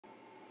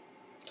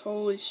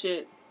Holy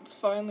shit, it's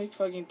finally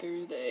fucking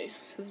Thursday.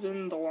 This has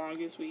been the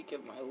longest week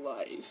of my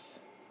life.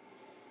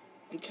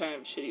 And kind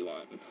of a shitty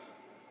one.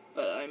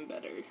 But I'm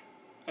better.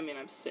 I mean,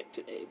 I'm sick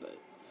today, but...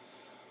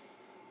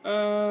 I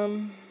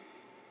don't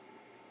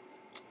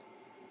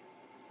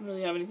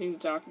really have anything to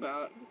talk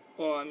about.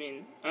 Well, I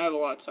mean, I have a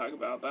lot to talk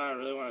about, but I don't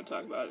really want to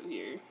talk about it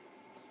here.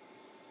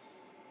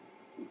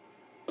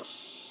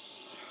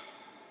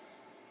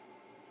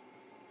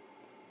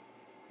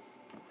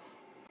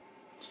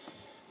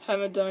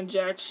 Haven't done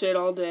jack shit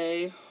all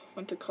day.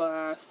 Went to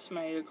class,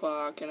 my 8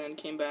 o'clock, and then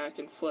came back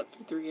and slept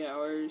for 3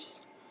 hours.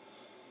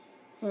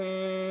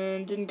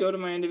 And didn't go to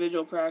my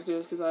individual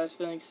practice because I was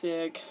feeling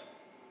sick.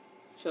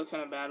 I feel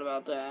kind of bad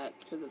about that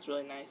because it's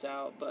really nice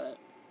out, but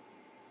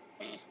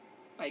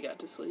I got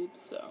to sleep,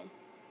 so.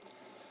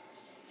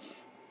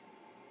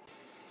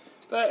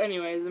 But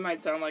anyways, it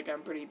might sound like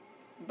I'm pretty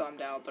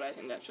bummed out, but I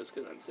think that's just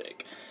because I'm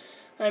sick.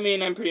 I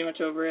mean, I'm pretty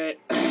much over it.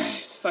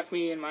 Just fuck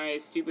me and my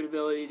stupid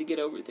ability to get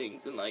over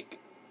things in, like,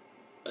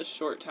 a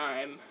short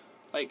time.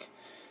 Like,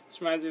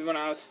 this reminds me of when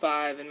I was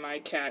 5 and my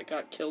cat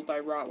got killed by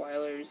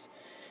Rottweilers,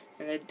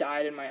 and it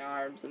died in my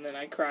arms, and then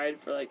I cried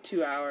for, like,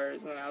 2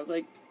 hours, and then I was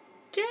like,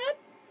 Dad,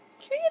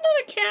 can you get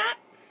another cat?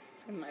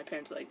 And my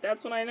parents were like,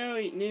 that's when I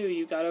knew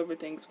you got over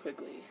things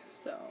quickly,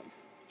 so.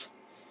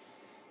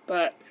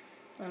 But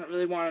I don't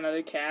really want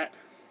another cat.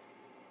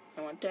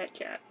 I want that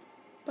cat.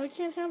 But I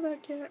can't have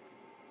that cat.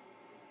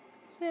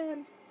 Sad.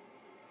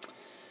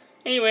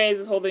 Anyways,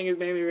 this whole thing has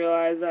made me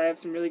realize I have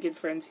some really good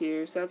friends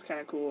here, so that's kind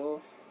of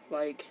cool.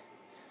 Like,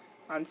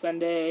 on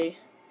Sunday,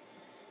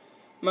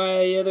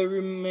 my other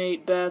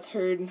roommate, Beth,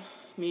 heard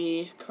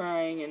me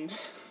crying, and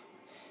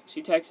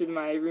she texted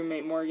my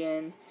roommate,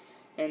 Morgan,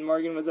 and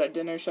Morgan was at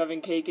dinner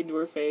shoving cake into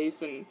her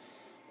face, and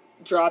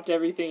dropped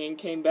everything and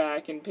came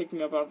back and picked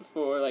me up off the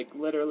floor, like,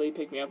 literally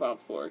picked me up off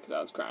the floor, because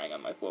I was crying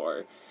on my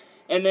floor.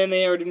 And then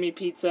they ordered me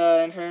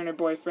pizza, and her and her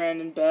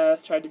boyfriend and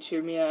Beth tried to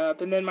cheer me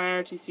up. And then my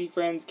RTC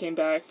friends came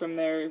back from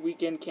their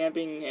weekend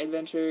camping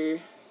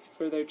adventure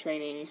for their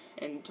training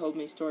and told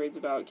me stories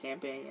about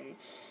camping and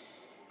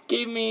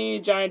gave me a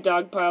giant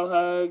dog pile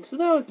hug, so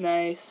that was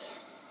nice.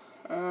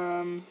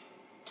 I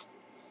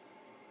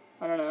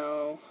don't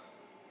know.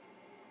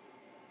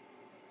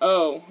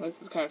 Oh,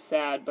 this is kind of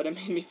sad, but it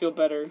made me feel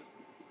better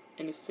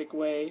in a sick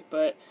way.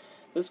 But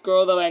this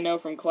girl that I know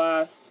from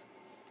class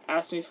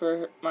asked me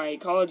for my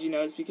ecology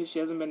notes because she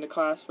hasn't been to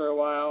class for a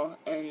while,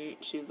 and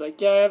she was like,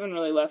 yeah, I haven't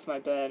really left my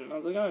bed, and I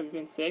was like, oh, have you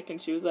been sick?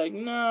 And she was like,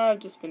 no, I've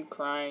just been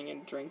crying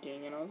and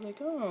drinking, and I was like,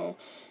 oh,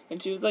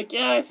 and she was like,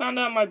 yeah, I found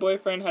out my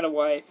boyfriend had a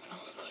wife, and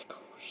I was like,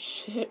 oh,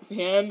 shit,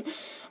 man,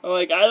 I'm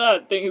like, I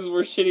thought things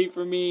were shitty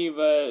for me,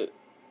 but,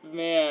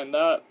 man,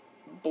 that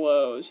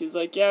blows. She's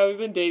like, yeah, we've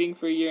been dating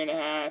for 1.5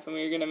 years, and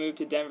we were gonna move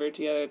to Denver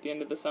together at the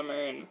end of the summer,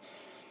 and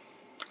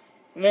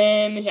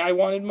then I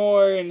wanted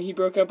more, and he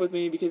broke up with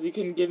me because he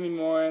couldn't give me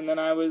more, and then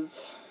I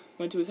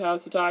went to his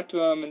house to talk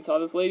to him and saw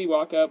this lady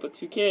walk up with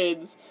 2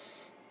 kids,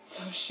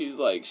 so she's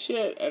like,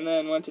 shit, and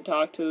then went to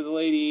talk to the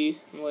lady,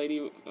 and the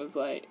lady was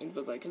like,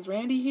 is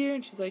Randy here?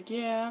 And she's like,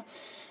 yeah,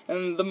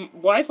 and the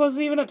wife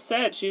wasn't even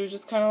upset. She was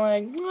just kind of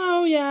like,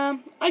 oh, yeah,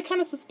 I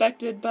kind of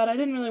suspected, but I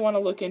didn't really want to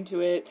look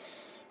into it.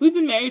 We've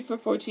been married for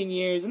 14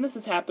 years, and this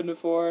has happened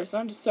before, so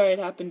I'm just sorry it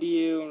happened to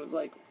you, and I was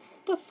like,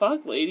 what the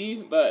fuck, lady?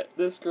 But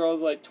this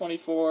girl's like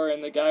 24,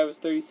 and the guy was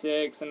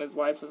 36, and his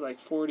wife was like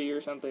 40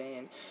 or something,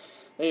 and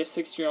they had a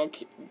 16-year-old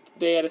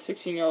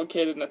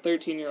kid and a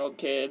 13-year-old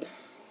kid,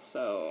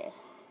 so,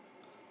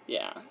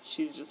 yeah,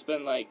 she's just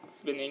been like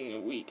spending a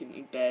week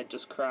in bed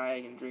just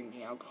crying and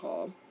drinking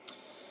alcohol.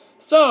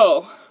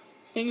 So,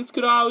 things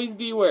could always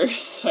be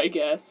worse, I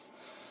guess.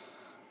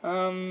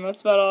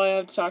 That's about all I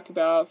have to talk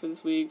about for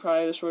this week.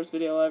 Probably the shortest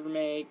video I'll ever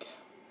make.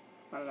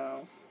 I don't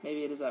know.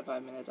 Maybe it is at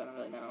 5 minutes. I don't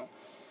really know.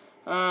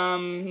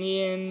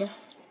 Me and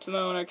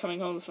Timon are coming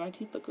home. My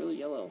teeth look really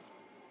yellow.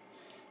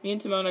 Me and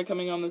Timon are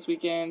coming home this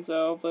weekend,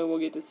 so hopefully we'll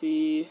get to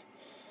see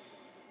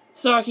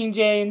Stalking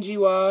Jay and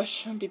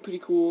G-Wash. That'd be pretty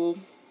cool.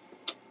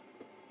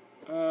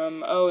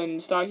 Oh,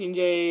 and Stalking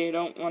Jay,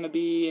 don't want to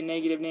be a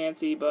negative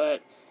Nancy,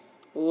 but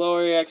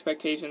lower your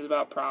expectations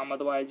about prom,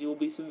 otherwise you will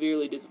be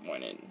severely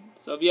disappointed.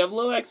 So if you have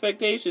low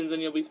expectations,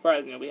 then you'll be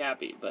surprised and you'll be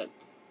happy, but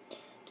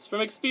just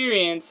from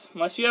experience,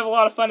 unless you have a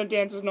lot of fun at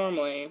dances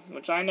normally,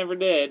 which I never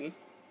did,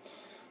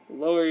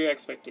 lower your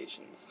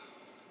expectations.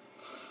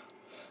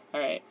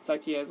 Alright,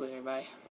 talk to you guys later, bye.